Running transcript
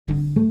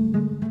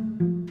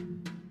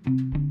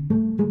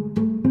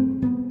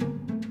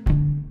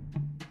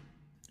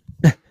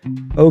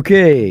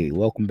Okay,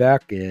 welcome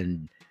back,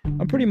 and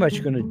I'm pretty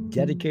much going to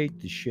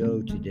dedicate the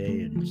show today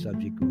and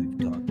subject we've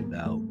talked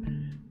about.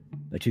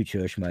 My two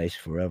church mice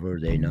forever,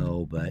 they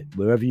know, but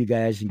wherever you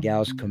guys and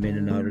gals come in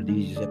and out of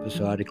these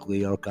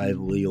episodically,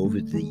 archivally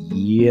over the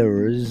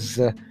years,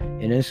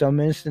 and in some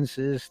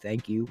instances,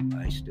 thank you,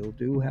 I still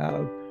do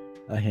have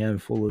a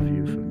handful of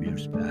you from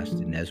years past,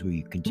 and as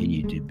we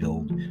continue to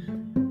build,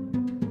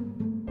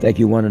 thank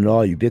you, one and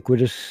all,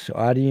 ubiquitous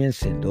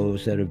audience, and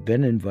those that have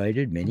been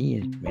invited.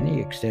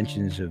 Many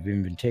extensions of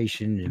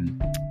invitation,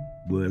 and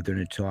we're going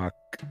to talk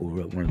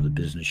over at one of the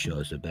business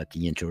shows about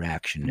the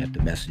interaction at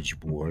the message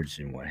boards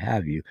and what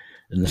have you,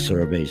 and the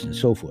surveys and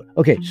so forth.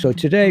 Okay, so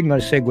today I'm going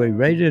to segue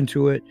right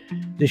into it.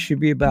 This should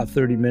be about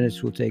 30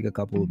 minutes. We'll take a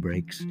couple of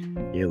breaks.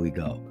 Here we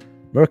go.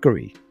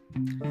 Mercury.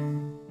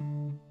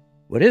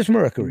 What is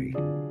Mercury?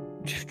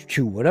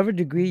 To whatever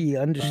degree you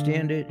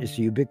understand it, it's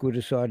a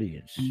ubiquitous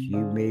audience. You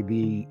may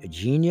be a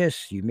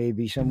genius, you may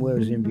be somewhere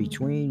in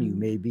between, you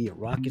may be a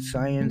rocket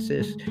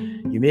scientist,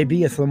 you may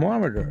be a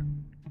thermometer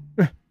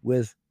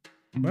with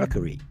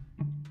mercury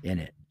in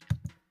it.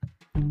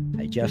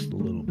 Digest a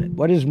little bit.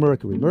 What is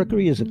mercury?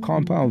 Mercury is a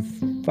compound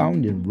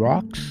found in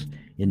rocks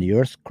in the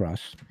Earth's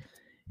crust.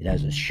 It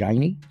has a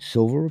shiny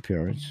silver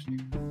appearance,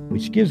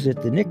 which gives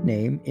it the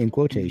nickname, in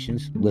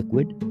quotations,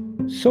 liquid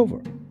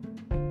silver.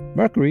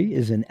 Mercury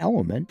is an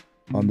element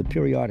on the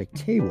periodic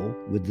table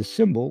with the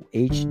symbol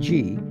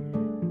Hg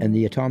and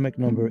the atomic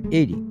number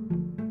 80.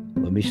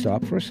 Let me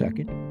stop for a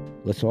second.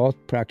 Let's all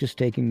practice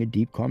taking a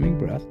deep, calming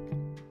breath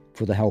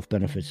for the health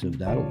benefits of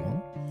that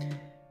alone.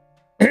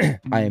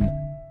 I am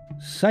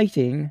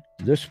citing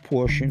this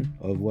portion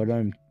of what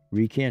I'm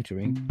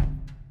recanting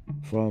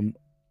from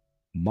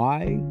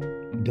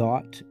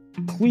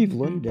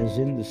my.Cleveland, as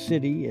in the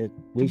city, at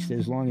least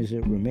as long as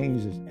it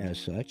remains as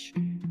such.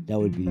 That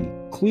would be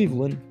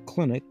Cleveland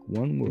Clinic,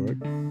 one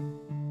word,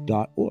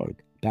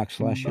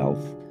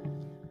 .org/health.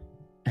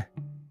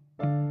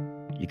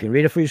 You can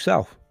read it for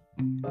yourself,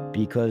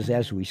 because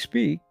as we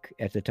speak,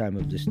 at the time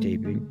of this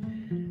taping,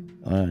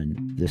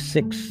 on the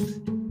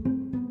 6th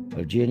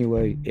of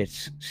January,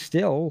 it's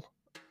still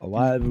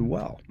alive and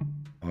well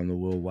on the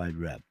World Wide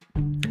Web.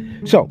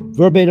 So,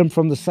 verbatim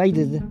from the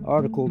cited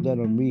article that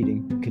I'm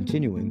reading,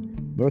 continuing,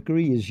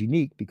 mercury is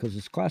unique because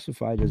it's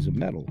classified as a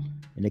metal,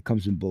 and it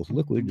comes in both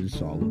liquid and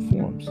solid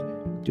forms,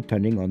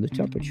 depending on the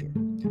temperature.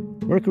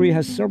 Mercury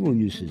has several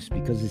uses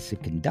because it's a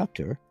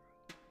conductor.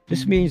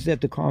 This means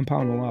that the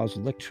compound allows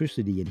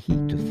electricity and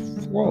heat to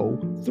flow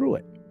through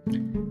it.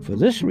 For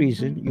this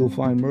reason, you'll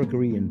find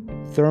mercury in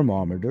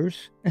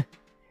thermometers,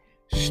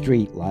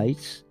 street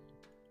lights,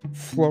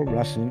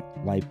 fluorescent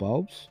light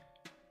bulbs.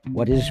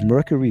 What is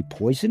mercury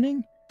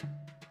poisoning?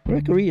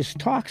 Mercury is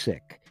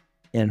toxic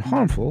and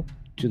harmful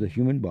to the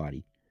human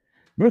body.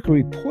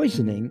 Mercury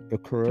poisoning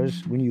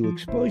occurs when you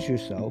expose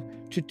yourself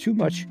to too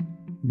much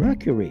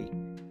mercury.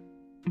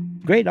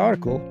 Great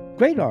article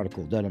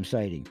that I'm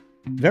citing.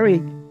 Very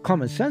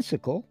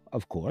commonsensical,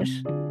 of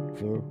course,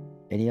 for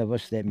any of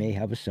us that may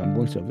have a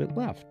semblance of it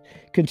left.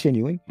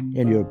 Continuing,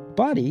 and your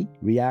body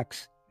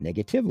reacts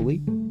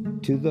negatively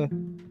to the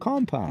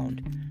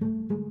compound.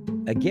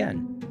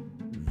 Again,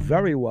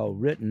 very well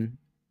written,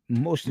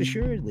 most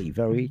assuredly,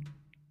 very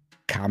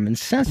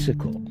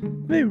commonsensical.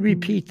 Let me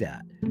repeat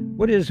that.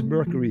 What is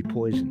mercury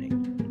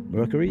poisoning?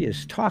 Mercury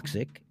is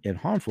toxic and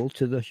harmful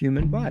to the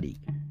human body.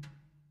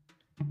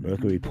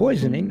 Mercury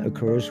poisoning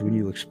occurs when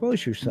you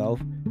expose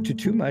yourself to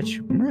too much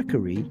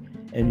mercury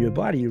and your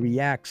body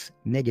reacts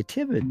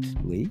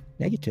negatively.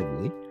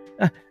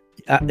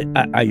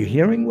 Are you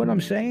hearing what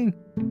I'm saying?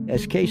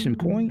 As case in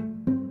point,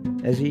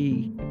 as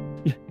he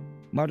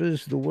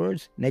mutters the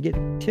words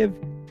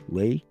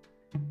negatively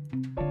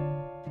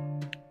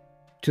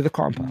to the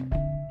compound.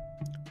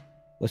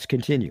 Let's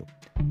continue.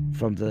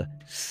 From the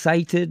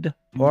cited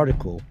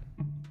article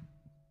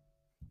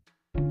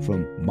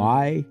from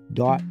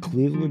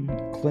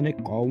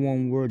my.clevelandclinic, all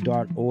one word,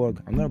 .org.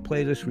 I'm going to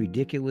play this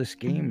ridiculous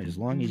game as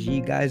long as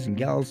you guys and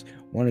gals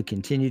want to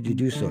continue to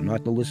do so,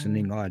 not the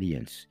listening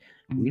audience.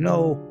 We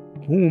know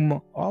whom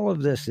all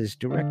of this is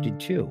directed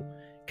to.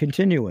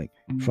 Continuing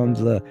from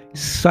the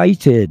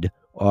cited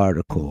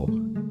article.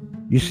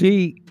 You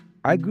see,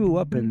 I grew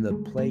up in the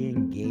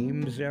playing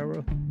games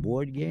era,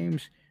 board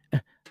games.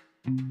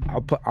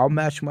 I'll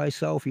match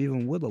myself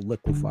even with a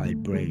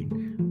liquefied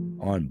brain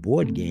on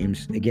board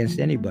games against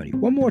anybody.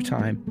 One more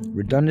time,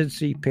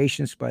 redundancy,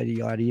 patience by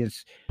the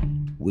audience.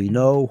 We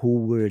know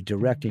who we're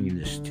directing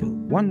this to.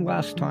 One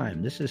last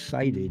time, this is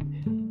cited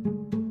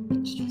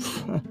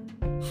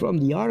from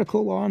the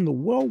article on the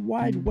World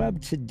Wide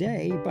Web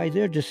today by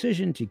their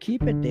decision to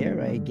keep it there,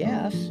 I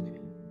guess.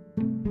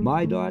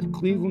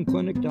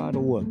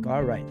 my.clevelandclinic.org.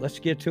 All right, let's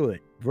get to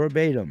it.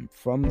 Verbatim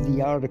from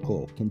the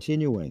article,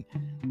 continuing.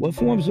 What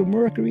forms of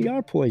mercury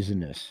are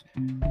poisonous?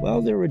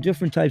 Well, there are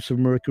different types of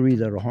mercury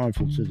that are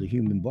harmful to the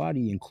human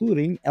body,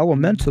 including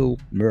elemental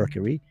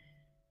mercury.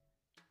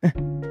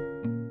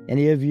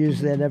 Any of you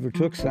that ever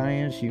took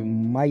science, you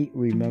might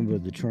remember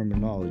the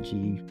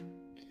terminology.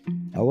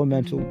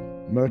 Elemental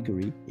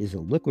mercury is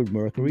a liquid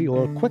mercury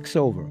or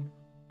quicksilver,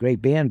 Great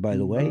band, by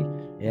the way.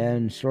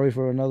 And story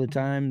for another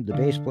time, the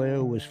bass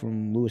player was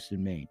from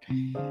Lewiston, Maine.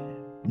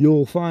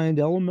 You'll find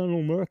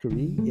elemental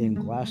mercury in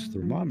glass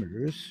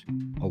thermometers,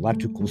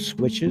 electrical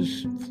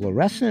switches,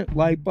 fluorescent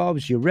light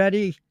bulbs, you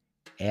ready?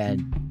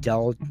 And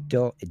dental,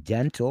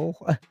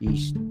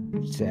 he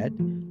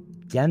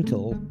said,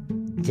 dental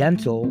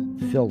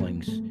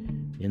fillings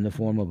in the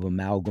form of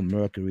amalgam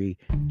mercury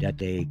that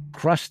they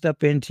crust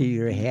up into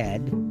your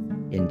head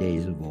in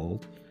days of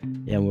old,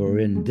 and were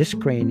in this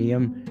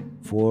cranium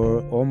for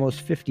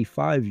almost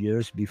 55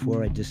 years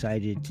before I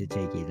decided to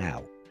take it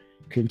out.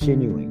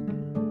 Continuing,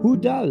 who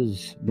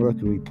does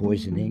mercury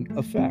poisoning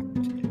affect?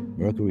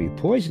 Mercury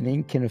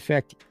poisoning can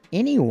affect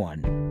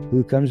anyone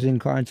who comes in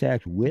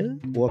contact with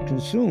or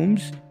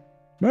consumes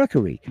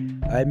mercury.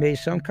 I made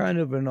some kind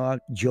of an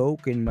odd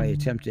joke in my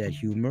attempt at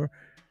humor,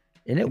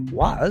 and it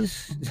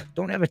was,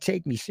 don't ever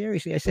take me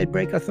seriously. I said,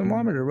 break a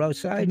thermometer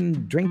outside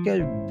and drink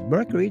the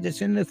mercury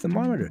that's in the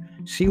thermometer.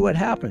 See what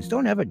happens.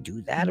 Don't ever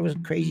do that. It was a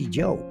crazy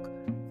joke.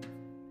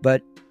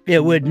 But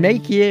it would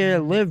make you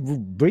live,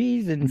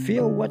 breathe, and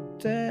feel what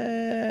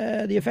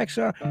the effects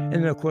are.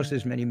 And of course,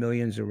 there's many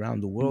millions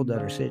around the world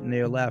that are sitting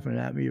there laughing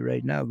at me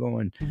right now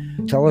going,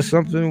 tell us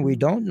something we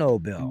don't know,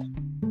 Bill.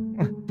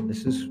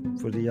 This is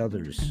for the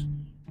others.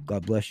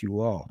 God bless you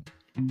all.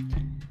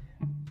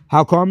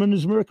 How common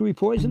is mercury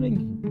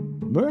poisoning?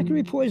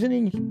 Mercury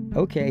poisoning?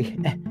 Okay.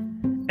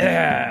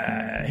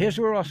 Here's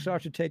where I'll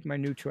start to take my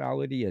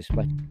neutrality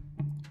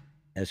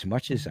as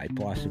much as I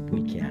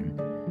possibly can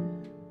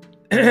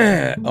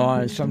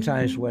on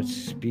sometimes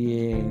what's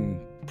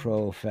being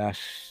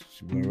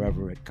professed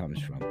wherever it comes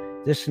from.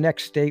 This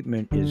next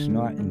statement is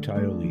not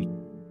entirely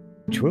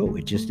true.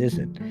 It just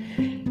isn't.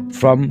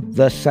 From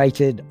the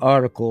cited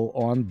article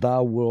on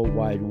the World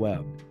Wide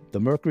Web, the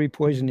mercury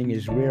poisoning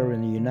is rare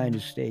in the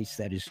United States.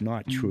 That is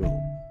not true.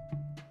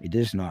 It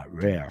is not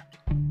rare.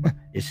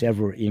 It's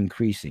ever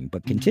increasing.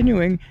 But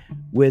continuing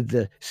with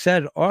the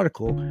said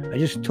article, I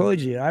just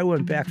told you I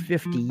went back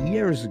 55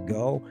 years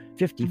ago,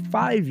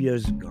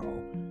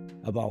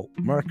 about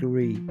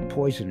mercury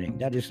poisoning.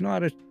 That is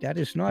not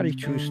a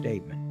true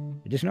statement.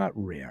 It is not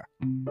rare.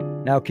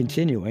 Now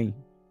continuing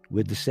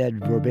with the said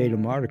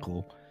verbatim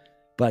article,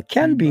 but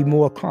can be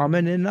more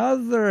common in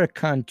other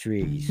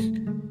countries.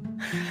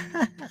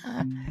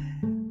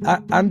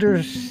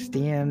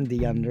 Understand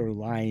the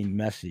underlying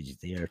message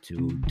there,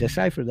 to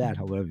decipher that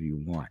however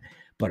you want.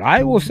 But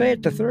I will say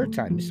it the third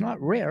time. It's not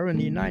rare in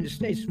the United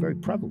States. It's very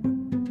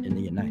prevalent in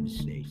the United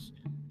States.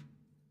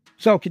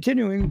 So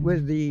continuing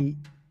with the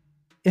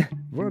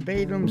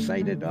verbatim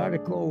cited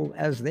article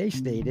as they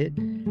stated,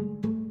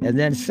 and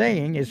then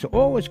saying it's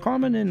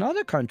common in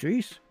other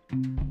countries,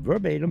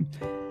 verbatim,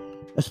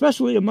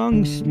 especially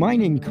amongst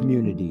mining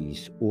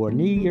communities or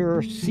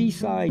near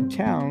seaside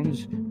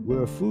towns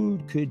where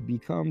food could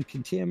become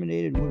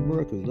contaminated with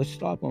mercury. Let's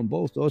stop on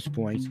both those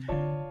points.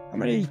 How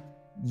many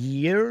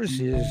years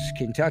has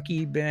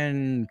Kentucky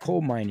been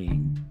coal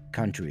mining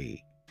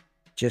country?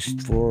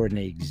 Just for an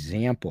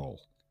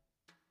example.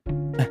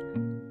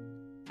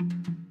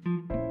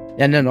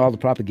 And then all the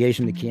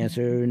propagation of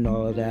cancer and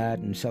all of that,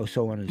 and so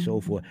on and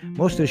so forth.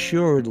 Most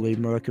assuredly,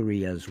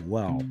 mercury as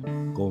well,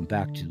 going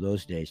back to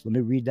those days. Let me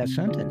read that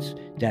sentence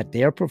that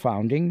they're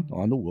propounding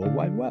on the World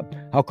Wide Web.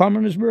 How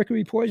common is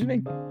mercury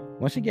poisoning?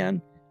 Once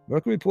again,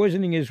 mercury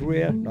poisoning is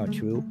rare, not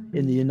true,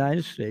 in the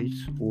United States,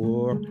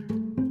 or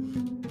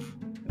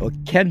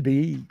can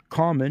be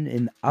common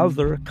in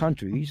other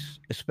countries,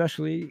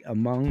 especially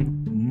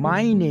among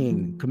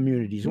mining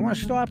communities. I want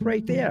to stop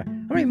right there.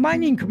 How many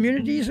mining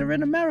communities are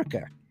in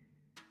America?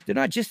 They're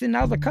not just in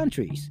other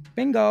countries.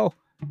 Bingo.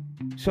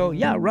 So,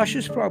 yeah,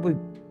 Russia's probably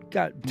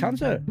got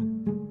tons of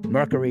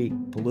mercury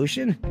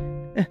pollution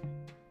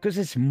because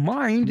it's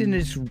mined in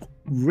its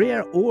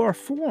rare ore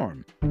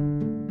form.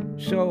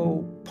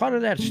 So part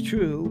of that's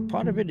true.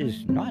 Part of it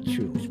is not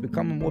true. It's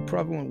becoming more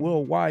prevalent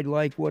worldwide,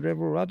 like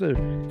whatever other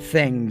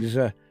things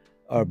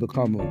are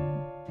becoming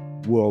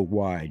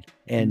worldwide,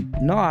 and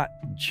not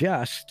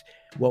just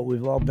what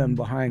we've all been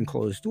behind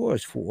closed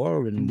doors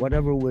for and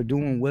whatever we're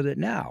doing with it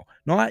now.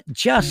 Not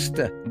just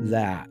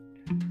that.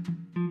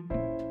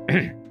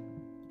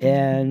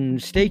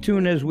 And stay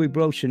tuned as we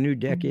broach a new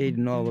decade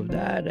and all of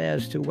that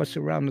as to what's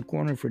around the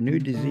corner for new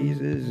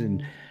diseases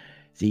and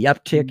the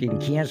uptick in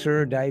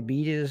cancer,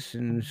 diabetes,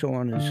 and so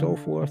on and so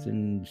forth,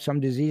 and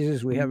some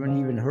diseases we haven't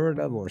even heard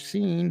of or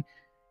seen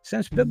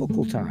since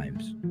biblical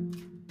times.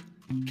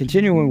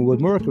 Continuing with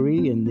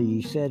mercury in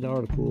the said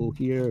article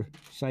here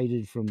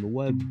cited from the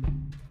World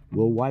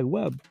Wide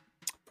Web.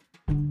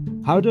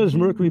 How does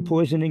mercury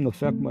poisoning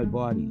affect my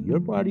body? Your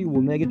body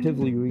will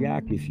negatively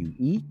react if you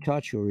eat,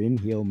 touch, or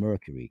inhale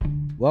mercury.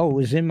 Well, it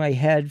was in my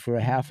head for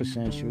a half a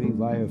century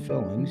via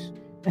fillings.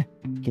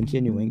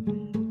 Continuing.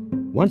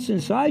 Once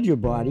inside your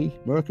body,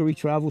 mercury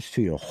travels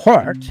to your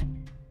heart,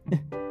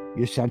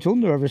 your central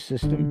nervous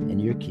system, and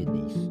your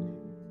kidneys.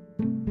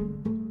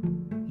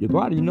 Your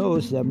body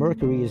knows that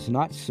mercury is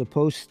not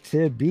supposed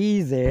to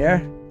be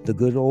there. The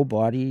good old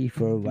body,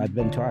 I've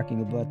been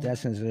talking about that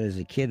since I was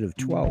a kid of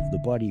 12. The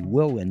body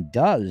will and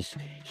does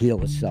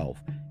heal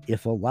itself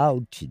if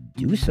allowed to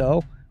do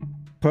so.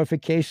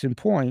 Perfect case in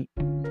point,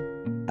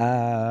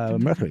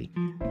 Mercury.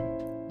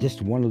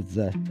 Just one of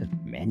the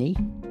many.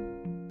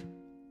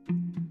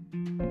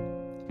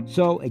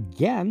 So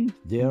again,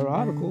 their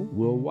article,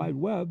 World Wide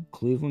Web,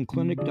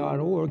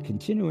 clevelandclinic.org,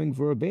 continuing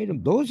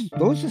verbatim,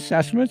 those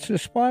assessments are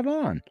spot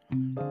on.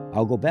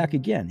 I'll go back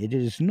again. It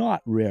is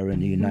not rare in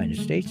the United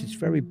States. It's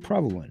very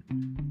prevalent.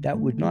 That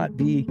would not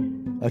be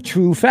a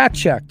true fact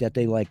check that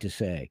they like to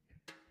say.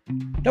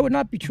 That would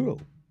not be true.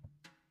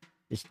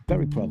 It's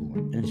very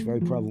prevalent, and it's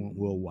very prevalent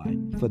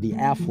worldwide for the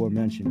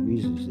aforementioned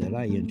reasons that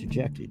I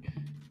interjected.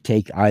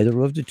 Take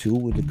either of the two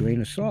with a grain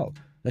of salt.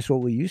 That's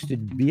what we used to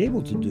be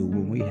able to do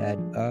when we had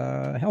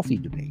a healthy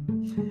debate.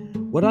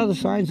 What are the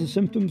signs and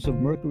symptoms of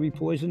mercury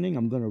poisoning?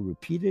 I'm going to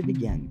repeat it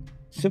again.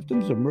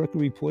 Symptoms of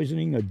mercury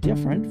poisoning are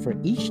different for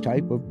each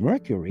type of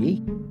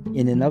mercury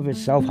in and of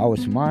itself, how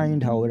it's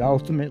mined, how it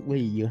ultimately,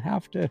 you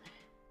have to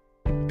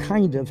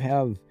kind of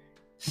have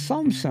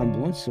some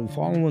semblance of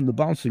following the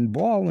bouncing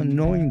ball and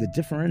knowing the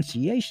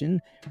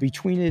differentiation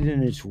between it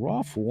in its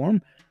raw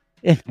form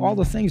and all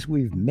the things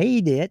we've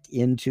made it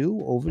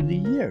into over the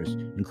years,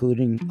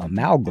 including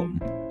amalgam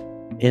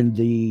in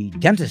the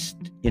dentist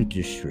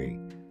industry.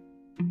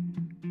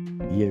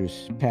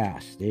 Years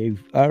past, they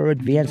are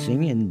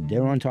advancing and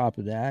they're on top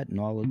of that and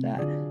all of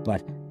that.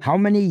 But how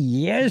many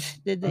years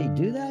did they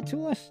do that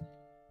to us?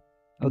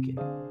 Okay,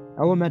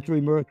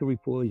 elementary mercury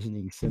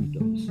poisoning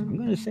symptoms. I'm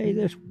going to say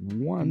this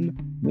one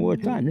more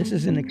time. This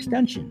is an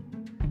extension.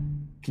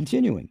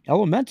 Continuing,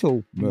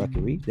 elemental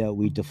mercury that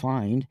we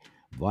defined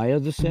via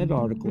the said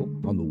article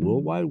on the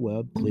World Wide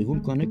Web,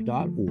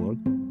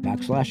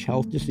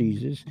 clevelandclinic.org/health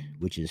diseases,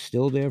 which is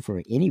still there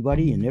for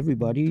anybody and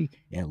everybody,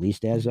 at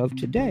least as of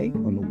today,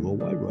 on the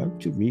World Wide Web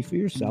to read for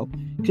yourself.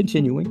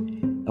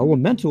 Continuing,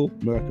 elemental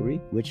mercury,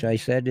 which I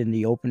said in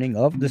the opening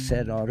of the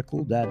said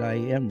article that I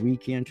am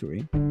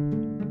recanting.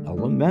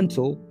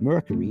 Elemental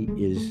mercury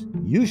is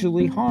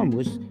usually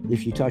harmless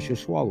if you touch or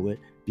swallow it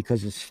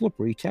because its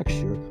slippery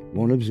texture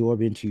won't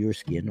absorb into your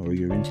skin or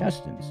your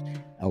intestines.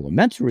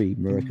 Elementary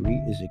mercury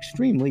is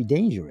extremely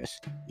dangerous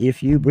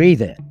if you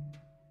breathe it.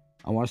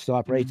 I want to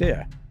stop right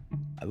there.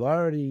 I've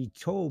already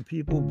told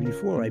people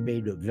before I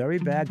made a very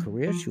bad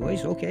career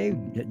choice. Okay,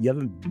 you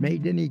haven't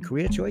made any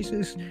career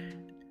choices?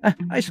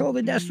 I sold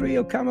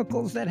industrial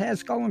chemicals that had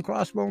skull and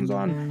crossbones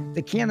on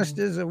the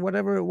canisters or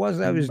whatever it was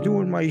I was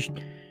doing my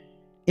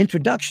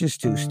introductions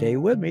to. Stay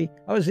with me.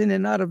 I was in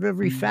and out of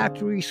every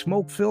factory,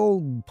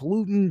 smoke-filled,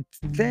 pollutant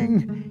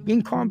thing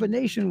in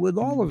combination with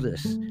all of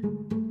this.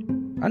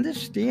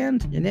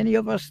 Understand, and any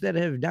of us that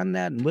have done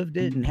that and lived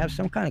it and have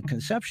some kind of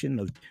conception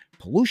of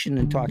pollution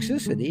and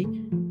toxicity,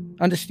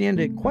 understand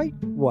it quite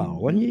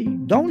well, and you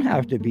don't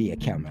have to be a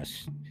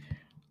chemist.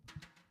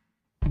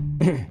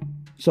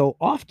 So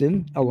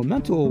often,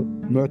 elemental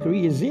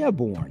mercury is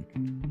airborne.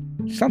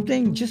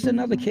 Something, just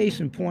another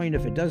case in point,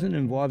 if it doesn't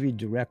involve you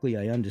directly,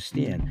 I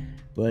understand.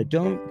 But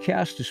don't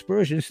cast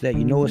aspersions that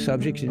you know a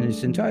subject in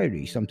its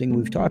entirety, something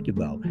we've talked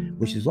about,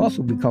 which is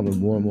also becoming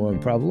more and more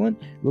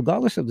prevalent,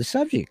 regardless of the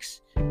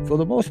subjects, for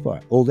the most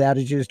part. Old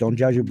adages, don't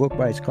judge a book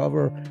by its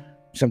cover.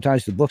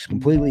 Sometimes the book's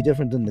completely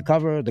different than the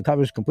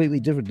cover's completely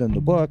different than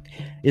the book.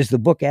 Is the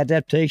book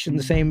adaptation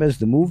the same as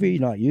the movie?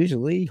 Not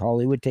usually.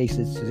 Hollywood takes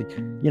its,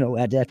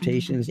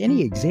 adaptations,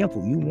 any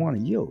example you want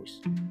to use.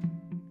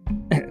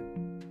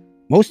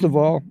 Most of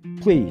all,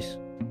 please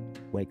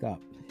wake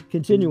up.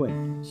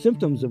 Continuing,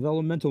 symptoms of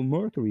elemental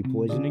mercury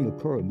poisoning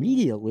occur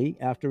immediately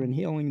after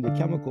inhaling the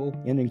chemical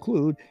and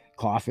include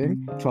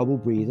coughing, trouble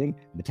breathing,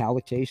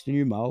 metallic taste in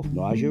your mouth,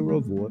 nausea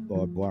or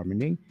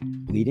vomiting,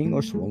 bleeding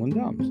or swollen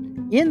gums.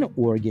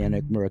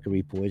 Inorganic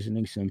mercury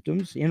poisoning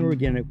symptoms.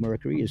 Inorganic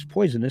mercury is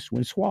poisonous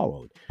when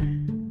swallowed.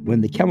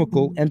 When the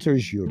chemical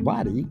enters your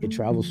body, it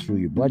travels through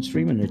your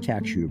bloodstream and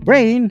attacks your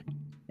brain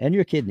and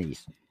your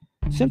kidneys.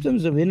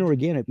 Symptoms of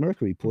inorganic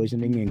mercury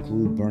poisoning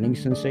include burning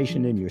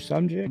sensation in your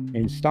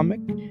stomach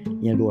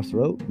and or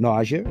throat,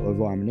 nausea or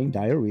vomiting,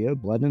 diarrhea,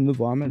 blood in the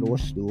vomit or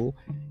stool,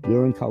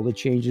 urine color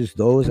changes.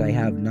 Those I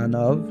have none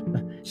of.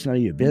 It's none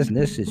of your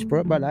business.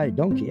 But I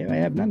don't care. I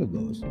have none of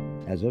those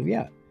as of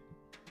yet.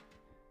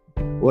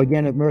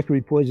 Organic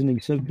mercury poisoning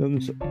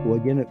symptoms.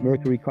 Organic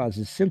mercury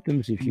causes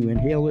symptoms if you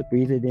inhale it,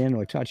 breathe it in,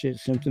 or touch it.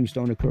 Symptoms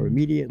don't occur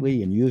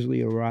immediately and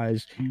usually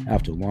arise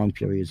after long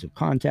periods of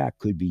contact.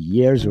 Could be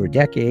years or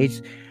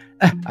decades.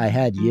 I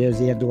had years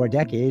and or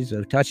decades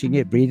of touching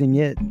it, breathing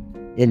it,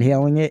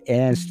 inhaling it,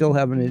 and still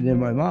having it in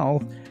my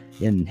mouth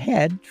and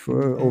head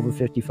for over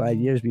 55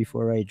 years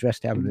before I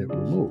addressed having it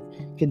removed.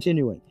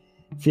 Continuing.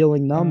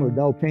 Feeling numb or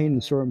dull pain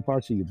in certain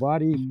parts of your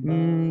body.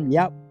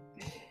 Yep.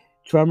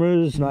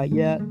 Tremors, not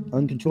yet.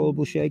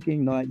 Uncontrollable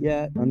shaking, not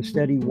yet.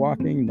 Unsteady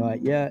walking,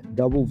 not yet.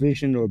 Double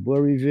vision or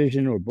blurry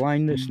vision or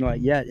blindness,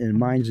 not yet. And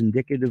mine's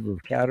indicative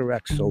of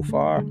cataracts so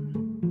far.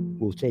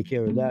 We'll take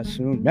care of that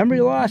soon. Memory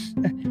loss.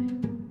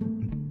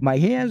 My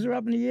hands are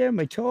up in the air,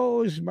 my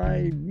toes,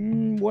 my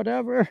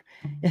whatever.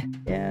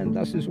 And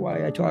this is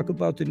why I talk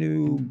about the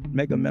new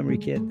Mega Memory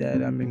Kit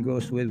that I'm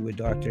engrossed with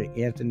Dr.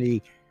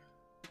 Anthony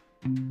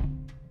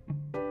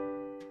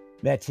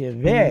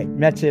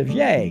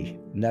Metivier.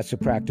 And that's a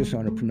practice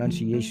on a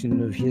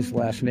pronunciation of his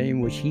last name,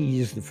 which he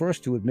is the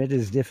first to admit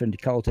is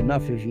difficult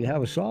enough if you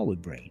have a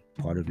solid brain,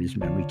 part of his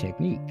memory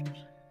technique.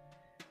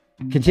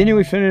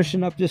 Continuing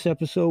finishing up this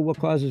episode, what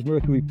causes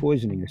mercury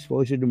poisoning?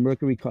 Exposure to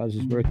mercury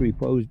causes mercury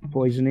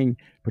poisoning.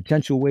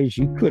 Potential ways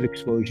you could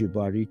expose your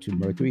body to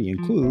mercury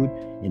include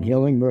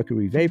inhaling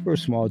mercury vapor,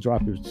 small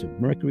droplets of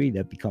mercury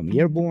that become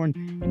airborne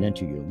and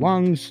enter your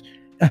lungs.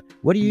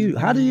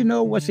 How do you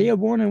know what's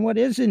airborne and what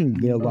is in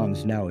your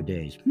lungs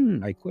nowadays?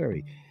 I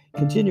query.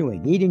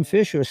 Continuing, eating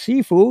fish or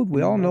seafood.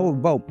 We all know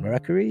about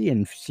mercury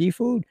in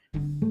seafood.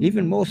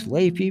 Even most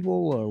lay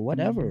people or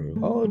whatever.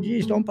 Oh,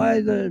 geez, don't buy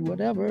the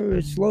whatever.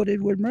 It's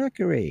loaded with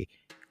mercury.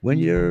 When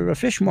you're a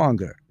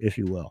fishmonger, if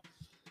you will.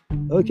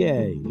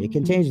 Okay, it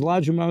contains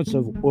large amounts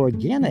of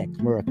organic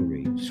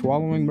mercury.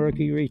 Swallowing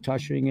mercury,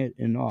 touching it,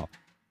 and all.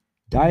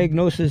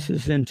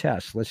 Diagnosis and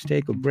tests. Let's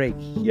take a break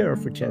here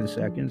for 10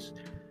 seconds.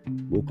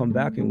 We'll come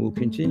back and we'll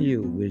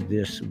continue with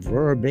this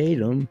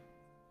verbatim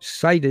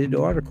cited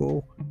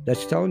article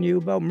that's telling you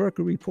about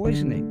mercury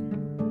poisoning.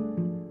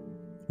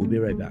 We'll be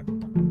right back.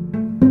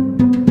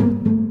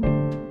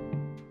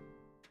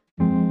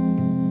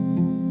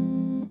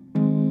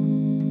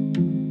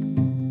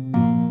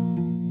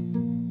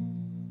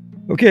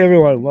 Okay,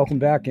 everyone, welcome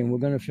back, and we're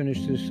going to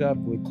finish this up.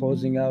 We're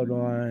closing out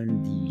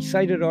on the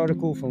cited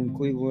article from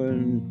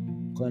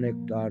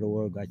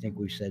clevelandclinic.org. I think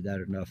we've said that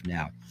enough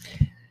now.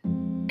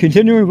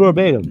 Continuing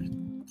verbatim.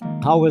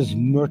 How is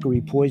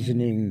mercury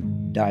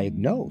poisoning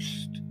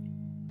diagnosed?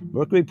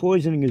 Mercury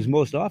poisoning is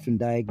most often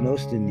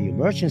diagnosed in the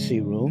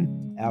emergency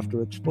room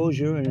after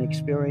exposure and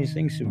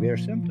experiencing severe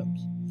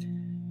symptoms.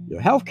 Your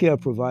healthcare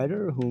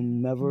provider,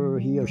 whomever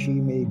he or she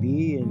may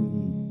be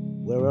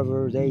and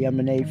wherever they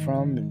emanate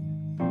from and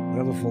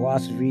whatever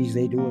philosophies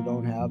they do or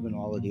don't have and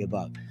all of the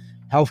above.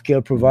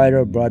 Healthcare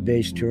provider,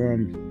 broad-based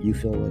term, you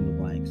fill in the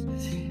blanks.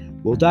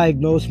 Will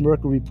diagnose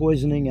mercury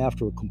poisoning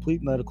after a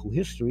complete medical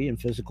history and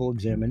physical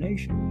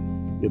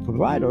examination. Your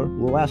provider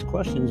will ask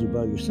questions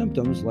about your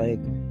symptoms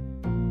like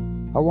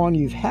how long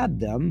you've had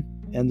them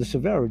and the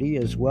severity,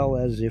 as well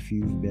as if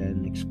you've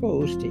been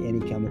exposed to any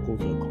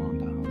chemicals or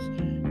compounds.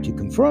 To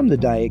confirm the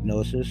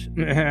diagnosis,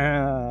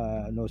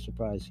 no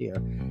surprise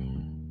here,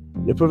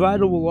 your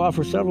provider will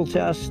offer several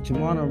tests to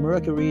monitor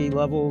mercury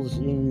levels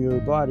in your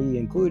body,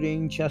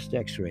 including chest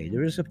x-ray.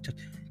 There's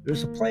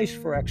a place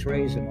for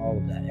x-rays and all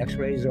of that.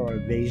 X-rays are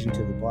invasion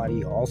to the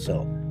body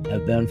also,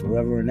 have been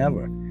forever and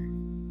ever.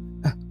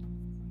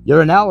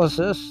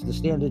 Urinalysis, the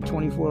standard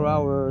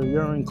 24-hour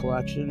urine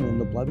collection,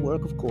 and the blood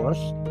work, of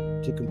course,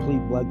 to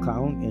complete blood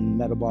count and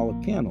a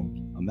metabolic panel.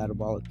 And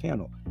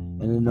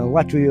an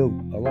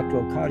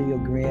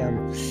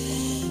electrocardiogram.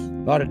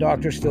 A lot of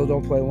doctors still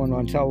don't play one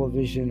on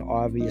television,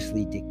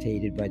 obviously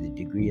dictated by the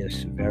degree of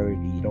severity.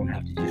 You don't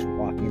have to just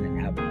walk in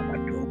and have an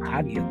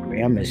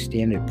electrocardiogram as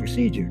standard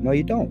procedure. No,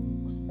 you don't.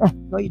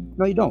 No,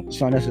 you don't.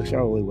 It's not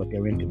necessarily what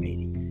they're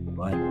intimating,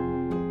 but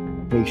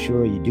make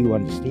sure you do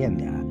understand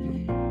that.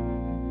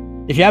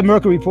 If you have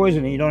mercury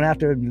poisoning, you don't have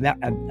to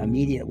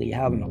immediately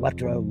have an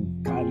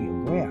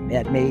electrocardiogram.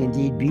 That may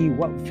indeed be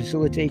what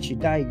facilitates your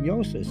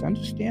diagnosis.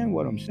 Understand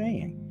what I'm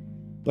saying.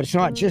 But it's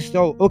not just,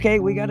 okay,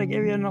 we got to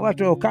give you an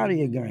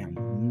electrocardiogram.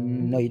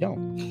 No, you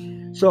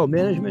don't. So,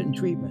 management and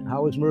treatment.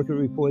 How is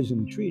mercury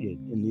poisoning treated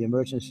in the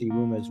emergency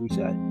room, as we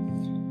said?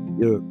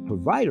 Your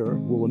provider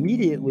will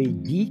immediately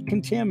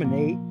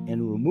decontaminate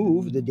and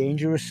remove the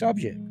dangerous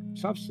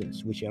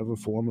substance, whichever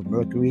form of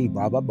mercury,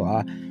 blah, blah,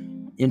 blah,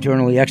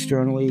 internally,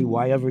 externally,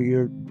 wherever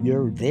you're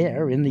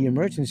there in the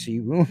emergency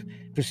room,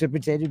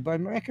 precipitated by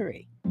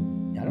mercury.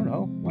 I don't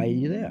know. Why are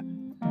you there?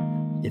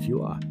 If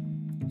you are.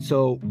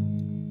 So,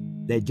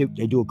 They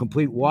do a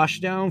complete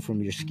wash down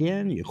from your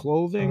skin, your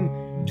clothing,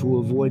 to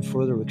avoid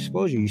further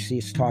exposure. You see,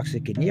 it's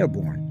toxic and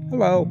airborne.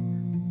 Hello.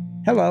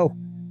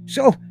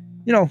 So,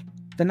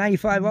 the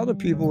 95 other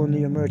people in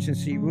the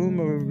emergency room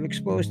are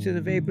exposed to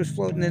the vapors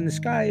floating in the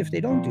sky if they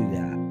don't do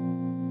that.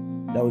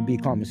 That would be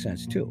common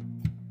sense, too.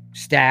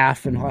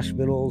 Staff in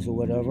hospitals or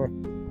whatever.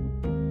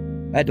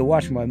 I had to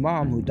watch my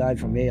mom, who died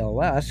from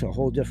ALS, a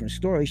whole different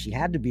story. She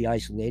had to be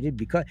isolated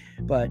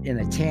but in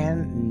a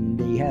tent, and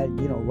they had,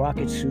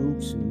 rocket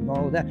suits and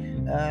all of that.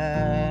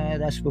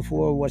 That's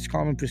before what's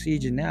common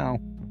procedure now.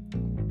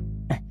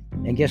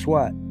 And guess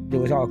what? There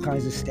was all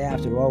kinds of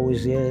staff. There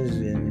always is,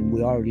 and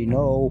we already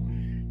know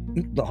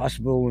the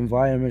hospital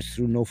environments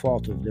through no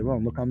fault of their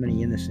own. Look how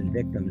many innocent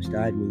victims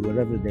died with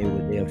whatever they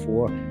were there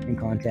for and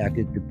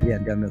contacted the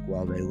pandemic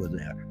while they were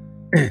there.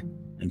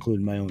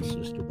 Including my own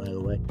sister, by the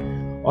way.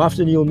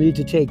 Often you'll need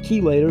to take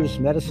chelators,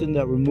 medicine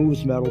that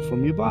removes metal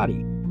from your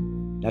body.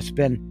 That's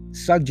been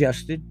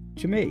suggested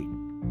to me.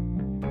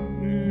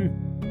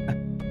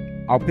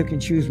 I'll pick and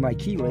choose my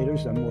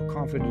chelators. I'm more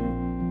confident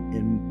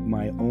in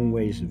my own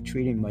ways of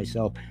treating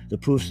myself. The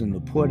proof's in the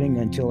pudding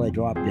until I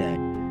drop dead.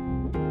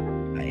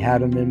 I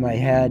had them in my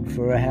head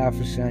for a half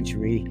a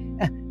century.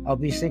 I'll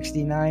be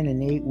 69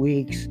 in 8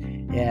 weeks,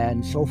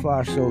 and so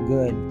far so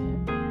good.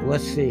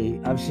 Let's see,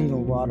 I've seen a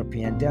lot of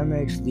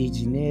pandemics,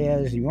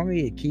 legionnaires. You want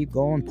me to keep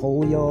going?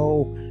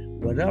 Polio,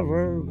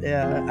 whatever,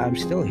 I'm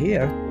still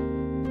here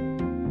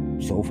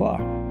so far.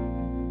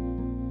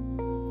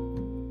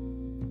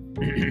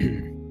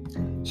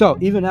 So,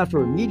 even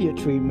after immediate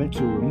treatment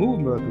to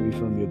remove mercury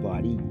from your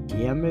body,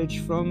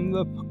 damage from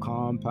the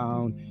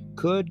compound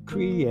could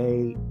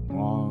create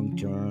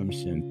long-term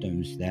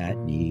symptoms that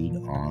need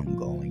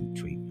ongoing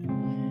treatment.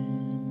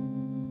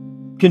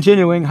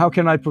 Continuing, how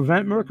can I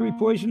prevent mercury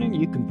poisoning?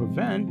 You can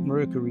prevent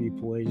mercury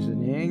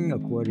poisoning,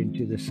 according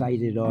to the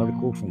cited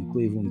article from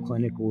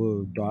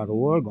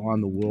clevelandclinic.org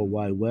on the World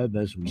Wide Web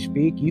as we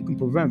speak. You can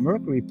prevent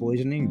mercury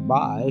poisoning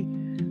by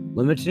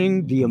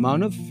limiting the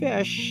amount of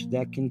fish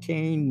that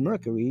contain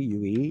mercury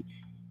you eat.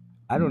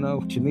 I don't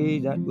know, to me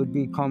that would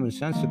be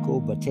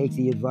commonsensical, but take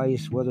the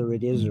advice whether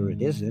it is or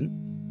it isn't.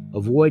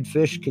 Avoid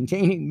fish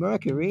containing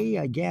mercury.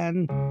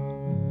 Again,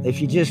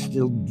 if you just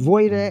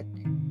avoid it,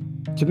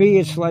 to me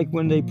it's like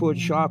when they put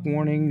shark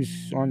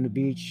warnings on the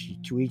beach,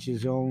 to each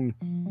his own.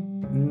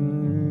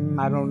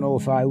 I don't know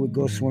if I would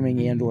go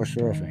swimming and or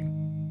surfing.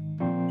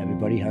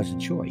 Everybody has a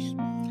choice.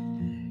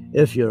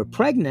 If you're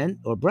pregnant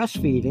or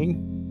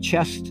breastfeeding,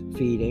 chest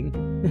feeding,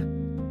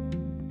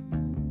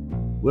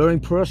 wearing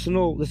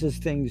personal, this is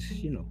things,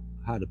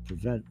 how to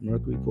prevent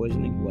mercury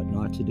poisoning, what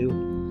not to do.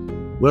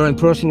 Wearing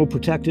personal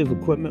protective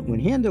equipment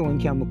when handling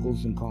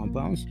chemicals and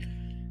compounds.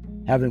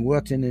 Having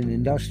worked in an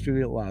in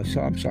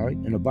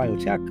a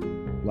biotech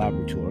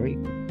laboratory,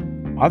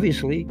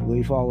 obviously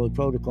we followed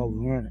protocol.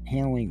 We weren't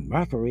handling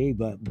mercury,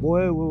 but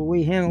boy, were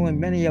we handling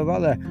many of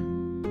other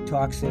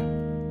toxic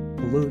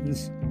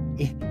pollutants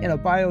in a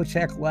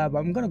biotech lab.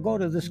 I'm going to go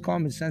to this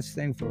common sense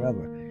thing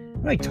forever.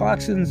 How many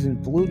toxins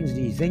and pollutants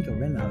do you think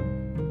are in a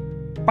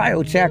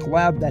biotech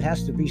lab that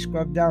has to be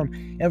scrubbed down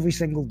every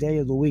single day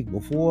of the week,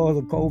 before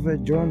the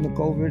COVID, during the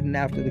COVID, and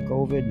after the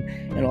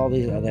COVID, and all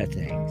these other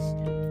things?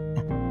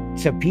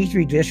 It's a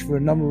petri dish for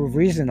a number of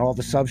reasons. All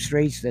the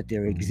substrates that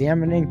they're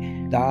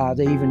examining.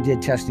 They even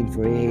did testing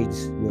for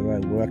AIDS where I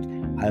worked.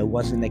 I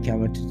wasn't a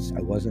chemist.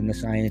 I wasn't a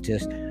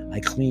scientist. I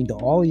cleaned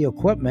all the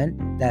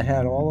equipment that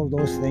had all of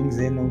those things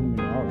in them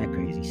and all that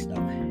crazy stuff,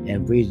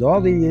 and breathed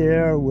all the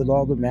air with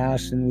all the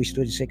masks, and we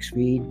stood 6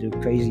 feet, the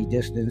crazy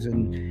distance,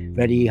 and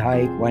ready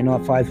hike. Why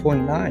not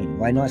 5.9?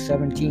 Why not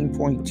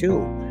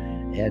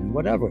 17.2? And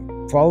whatever.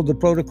 Followed the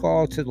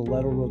protocol to the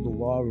letter of the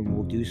law, and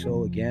we'll do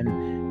so again,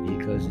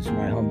 because it's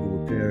my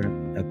humble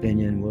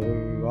opinion.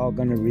 We're all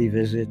going to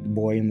revisit the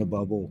boy in the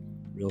bubble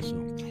real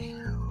soon.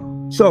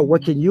 So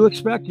what can you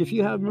expect if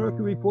you have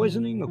mercury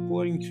poisoning?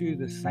 According to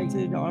the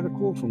cited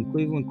article from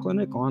Cleveland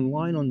Clinic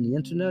online on the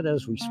internet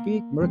as we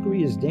speak,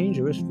 mercury is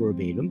dangerous,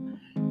 verbatim,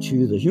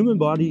 to the human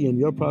body, and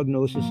your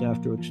prognosis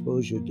after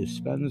exposure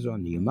depends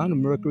on the amount of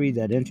mercury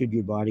that entered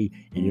your body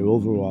and your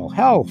overall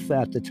health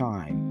at the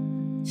time.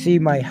 See,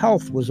 my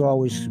health was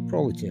always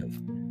superlative.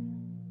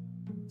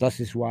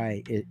 Thus is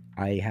why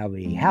I have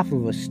a half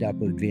of a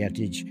step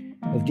advantage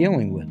of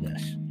dealing with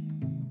this.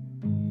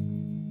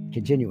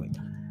 Continuing.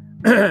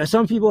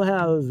 Some people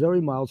have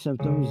very mild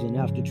symptoms, and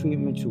after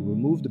treatment to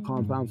remove the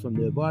compound from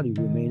their body,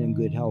 remain in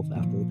good health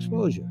after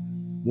exposure.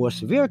 More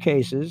severe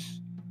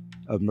cases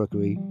of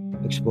mercury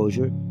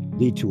exposure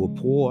lead to a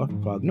poor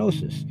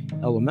prognosis.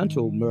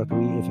 Elemental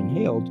mercury, if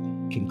inhaled,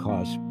 can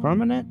cause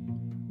permanent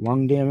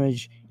lung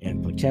damage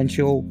and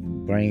potential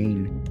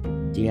brain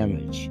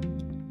damage.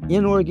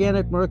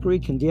 Inorganic mercury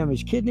can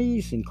damage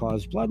kidneys and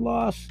cause blood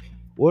loss.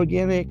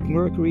 Organic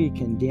mercury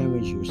can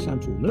damage your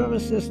central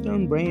nervous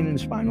system, brain, and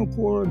spinal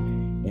cord,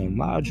 and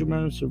large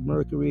amounts of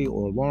mercury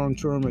or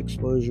long-term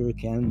exposure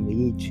can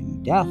lead to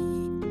death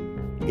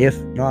if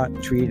not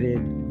treated.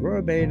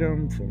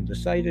 Verbatim from the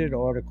cited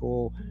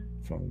article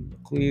from the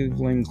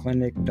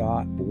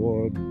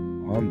clevelandclinic.org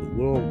on the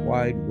World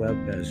Wide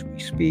Web as we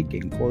speak.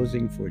 In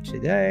closing for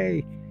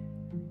today,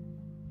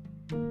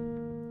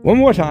 one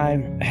more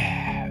time,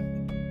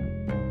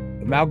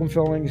 amalgam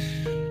fillings,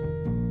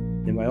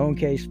 in my own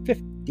case,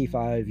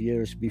 55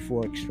 years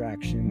before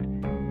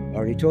extraction. I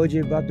already told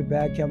you about the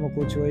bad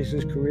chemical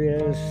choices,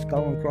 careers,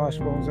 skull and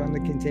crossbones on the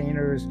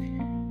containers,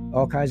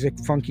 all kinds of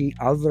funky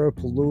other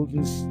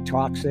pollutants,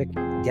 toxic,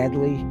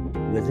 deadly,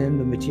 within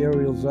the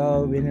materials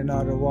of, in and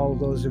out of all of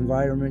those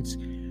environments,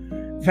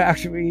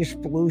 factories,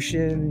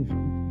 pollution,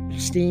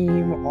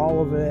 steam, all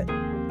of it.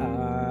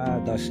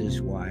 Thus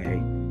is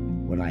why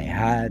when I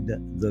had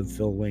the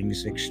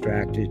fillings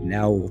extracted,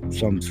 now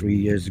some 3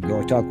 years ago,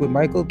 I talked with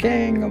Michael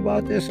King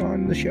about this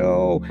on the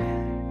show.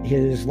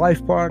 His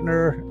life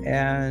partner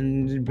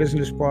and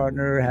business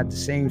partner had the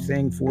same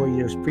thing 4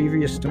 years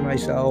previous to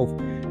myself.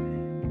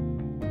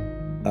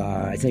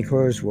 I think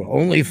hers were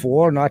only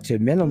 4, not to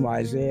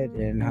minimize it,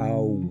 and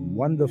how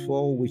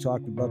wonderful. We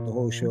talked about the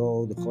whole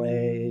show, the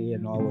clay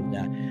and all of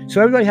that.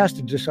 So everybody has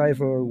to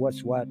decipher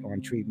what's what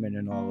on treatment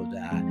and all of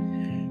that.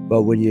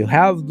 But when you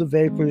have the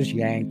vapors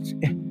yanked,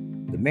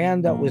 the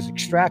man that was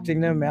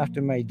extracting them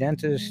after my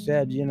dentist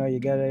said, you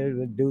got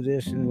to do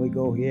this, and we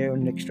go here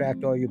and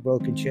extract all your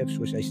broken chips,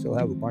 which I still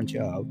have a bunch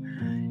of,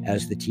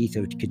 as the teeth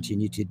have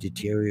continued to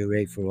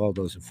deteriorate for all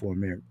those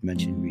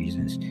aforementioned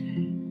reasons.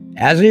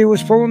 As he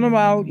was pulling them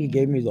out, he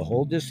gave me the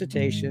whole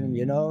dissertation.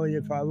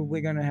 You're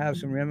probably going to have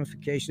some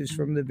ramifications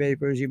from the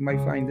vapors. You might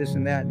find this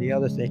and that and the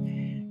other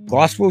thing.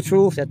 Gospel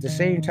truth. At the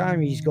same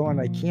time, he's going,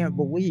 I can't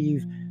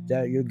believe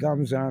that your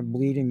gums aren't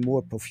bleeding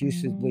more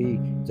profusely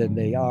than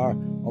they are.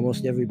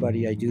 Almost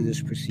everybody I do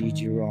this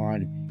procedure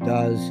on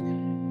does.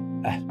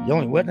 The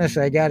only witness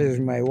I got is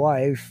my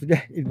wife,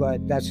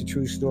 but that's a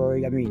true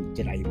story. I mean,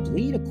 did I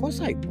bleed? Of course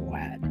I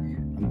bled.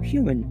 I'm a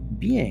human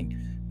being.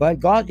 But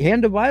God,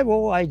 hand the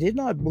Bible, I did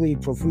not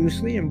bleed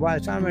profusely. And by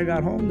the time I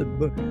got home,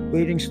 the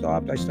bleeding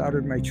stopped. I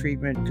started my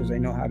treatment because I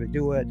know how to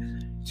do it.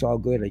 It's all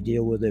good. I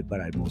deal with it.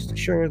 But I most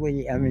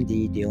assuredly am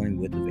indeed dealing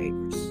with the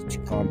vapors to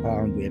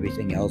compound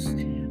everything else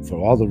for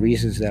all the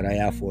reasons that I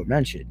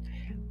aforementioned.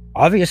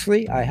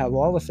 Obviously, I have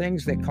all the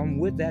things that come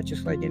with that,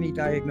 just like any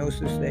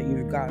diagnosis that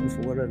you've gotten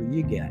for whatever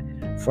you get.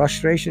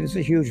 Frustration is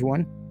a huge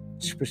one.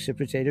 It's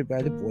precipitated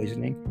by the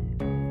poisoning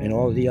and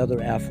all the other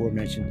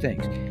aforementioned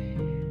things.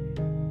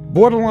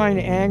 Borderline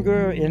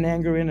anger and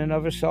anger in and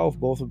of itself,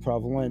 both are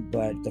prevalent,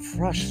 but the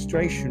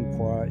frustration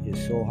part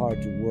is so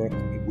hard to work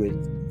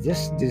with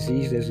this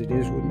disease as it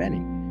is with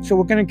many. So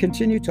we're going to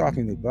continue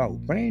talking about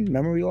brain,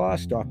 memory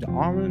loss, Dr.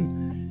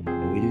 Arlen.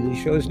 We do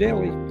these shows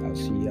daily. I'll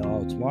see you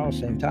all tomorrow,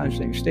 same time,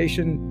 same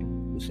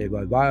station. We'll say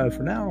bye-bye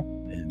for now,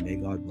 and may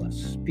God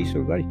bless. Peace,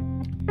 everybody.